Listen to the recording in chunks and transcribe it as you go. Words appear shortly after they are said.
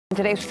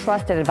today's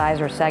Trusted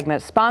Advisor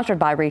segment, sponsored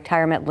by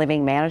Retirement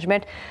Living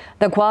Management.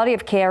 The quality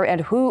of care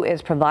and who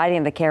is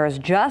providing the care is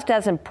just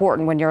as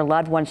important when your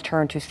loved ones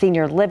turn to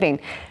senior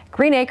living.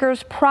 Green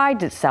Acres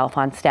prides itself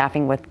on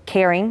staffing with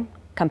caring,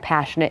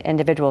 compassionate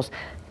individuals.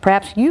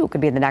 Perhaps you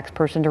could be the next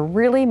person to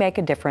really make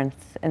a difference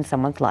in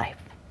someone's life.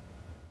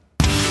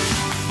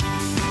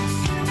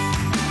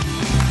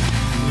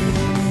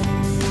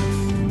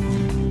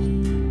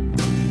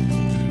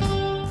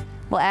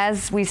 Well,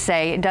 as we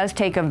say, it does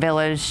take a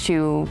village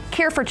to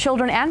care for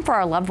children and for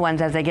our loved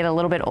ones as they get a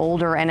little bit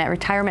older. And at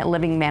Retirement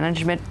Living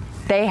Management,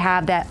 they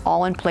have that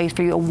all in place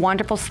for you, a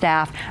wonderful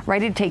staff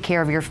ready to take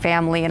care of your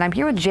family. And I'm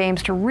here with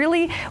James to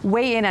really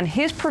weigh in on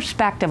his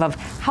perspective of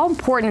how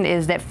important it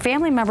is that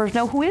family members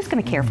know who is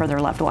going to care for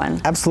their loved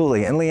one.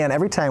 Absolutely. And Leanne,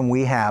 every time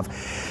we have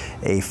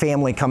a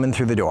family coming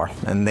through the door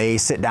and they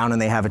sit down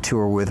and they have a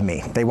tour with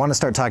me, they want to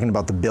start talking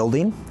about the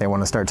building. They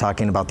want to start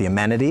talking about the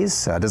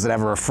amenities. Does it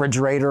have a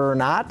refrigerator or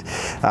not?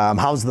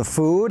 How's the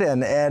food?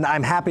 And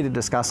I'm happy to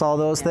discuss all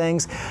those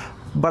things.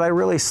 But I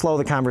really slow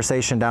the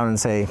conversation down and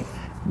say,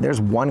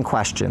 there's one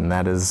question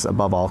that is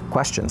above all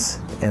questions,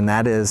 and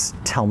that is,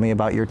 tell me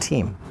about your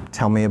team.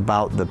 Tell me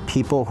about the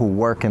people who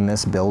work in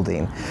this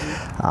building.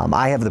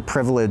 I have the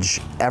privilege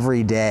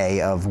every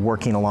day of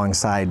working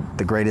alongside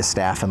the greatest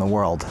staff in the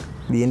world.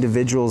 The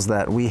individuals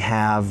that we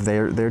have,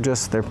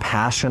 they're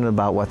passionate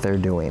about what they're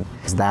doing.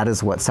 That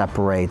is what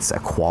separates a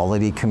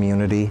quality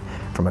community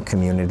from a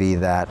community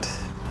that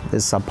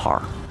is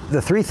subpar.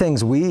 The three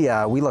things we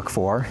look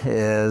for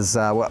is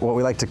what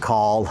we like to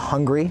call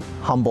hungry,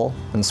 humble,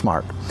 and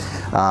smart.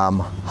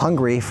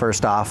 Hungry,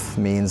 first off,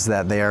 means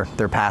that they're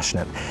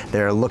passionate.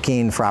 They're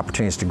looking for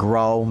opportunities to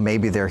grow.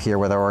 Maybe they're here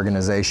with our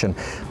organization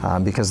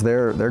because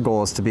their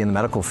goal is to be in the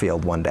medical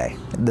field one day.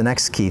 The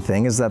next key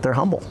thing is that they're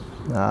humble,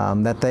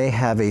 that they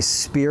have a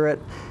spirit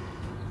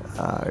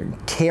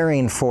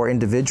caring for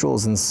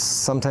individuals, and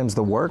sometimes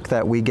the work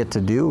that we get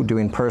to do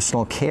doing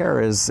personal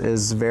care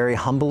is very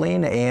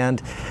humbling,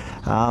 and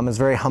it's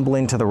very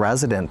humbling to the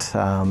resident.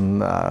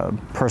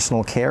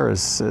 Personal care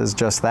is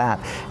just that.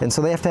 And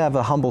so they have to have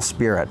a humble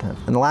spirit.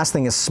 And the last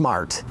thing is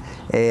smart.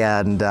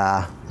 And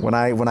when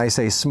I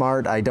say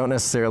smart, I don't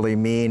necessarily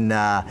mean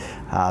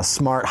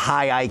smart,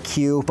 high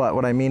IQ, but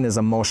what I mean is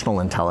emotional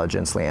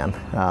intelligence, Leanne.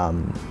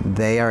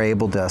 They are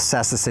able to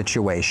assess a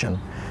situation.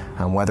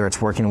 Whether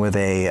it's working with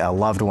a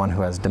loved one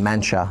who has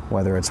dementia,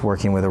 whether it's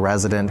working with a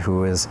resident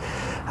who is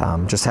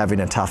just having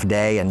a tough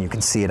day, and you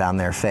can see it on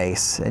their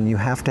face. And you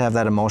have to have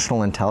that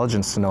emotional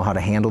intelligence to know how to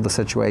handle the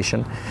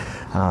situation,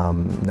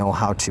 know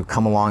how to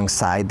come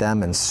alongside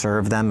them and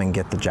serve them and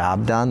get the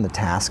job done, the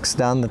tasks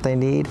done that they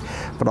need,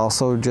 but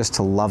also just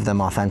to love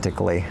them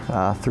authentically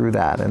through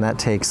that. And that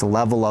takes a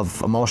level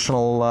of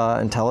emotional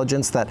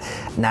intelligence that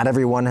not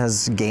everyone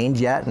has gained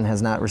yet and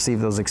has not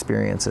received those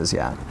experiences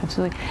yet.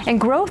 Absolutely. And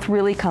growth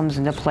really comes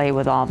into play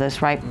with all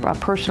this, right?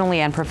 Personally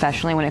and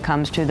professionally, when it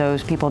comes to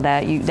those people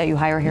that you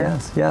hire here?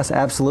 Yes,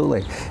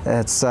 absolutely.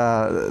 That's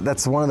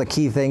one of the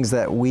key things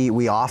that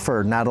we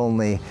offer. Not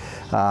only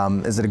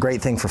is it a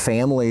great thing for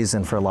families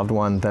and for a loved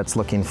one that's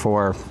looking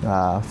for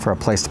a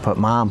place to put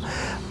mom,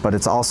 but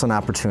it's also an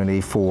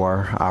opportunity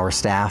for our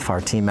staff,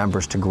 our team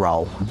members to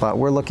grow. But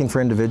we're looking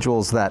for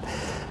individuals that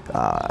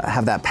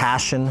have that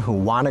passion, who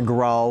want to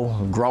grow.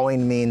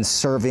 Growing means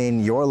serving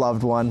your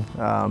loved one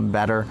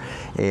better,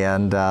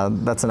 and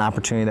that's an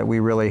opportunity that we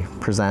really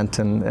present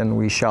and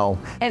we show.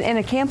 And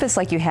a campus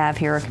like you have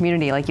here, a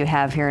community like you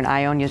have here in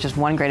Ionia, is just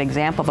one great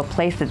example of a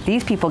place that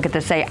these people get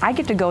to say, I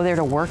get to go there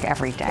to work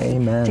every day,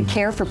 Amen. To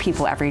care for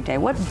people every day.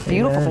 What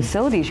beautiful Amen.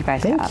 Facilities you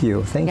guys have. Thank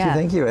you.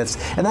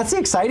 And that's the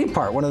exciting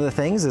part. One of the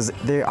things is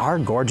they are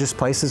gorgeous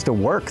places to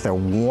work. They're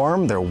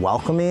warm, they're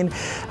welcoming.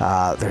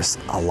 There's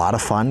a lot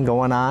of fun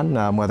going on.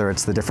 Whether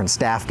it's the different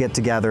staff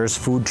get-togethers,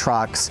 food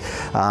trucks,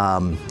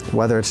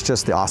 whether it's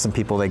just the awesome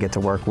people they get to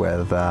work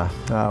with,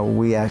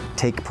 we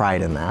take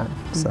pride in that.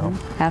 So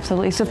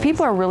absolutely. So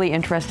people are really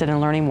interested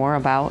in learning more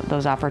about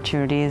those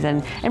opportunities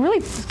and really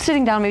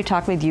sitting down, maybe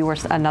talking with you or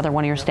another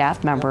one of your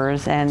staff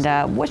members. And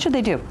what should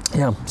they do?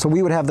 Yeah. So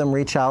we would have them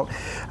reach out.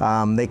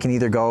 They can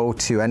either go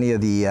to any of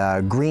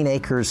the Green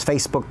Acres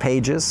Facebook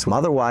pages.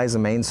 Otherwise, the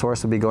main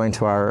source would be going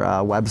to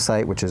our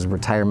website, which is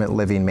Retirement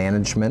Living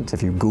Management.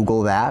 If you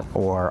Google that,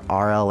 or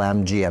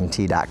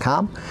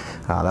rlmgmt.com.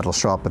 That'll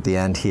show up at the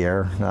end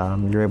here.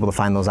 You're able to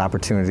find those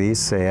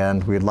opportunities,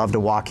 and we'd love to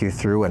walk you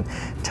through and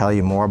tell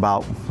you more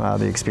about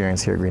the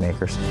experience here at Green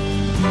Acres.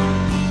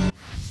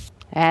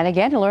 And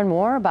again, to learn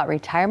more about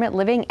retirement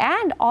living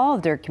and all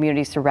of their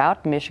communities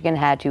throughout Michigan,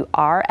 head to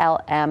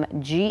rlmgmt.com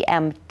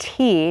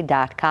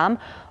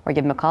or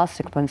give them a call,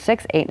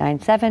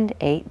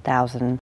 616-897-8000.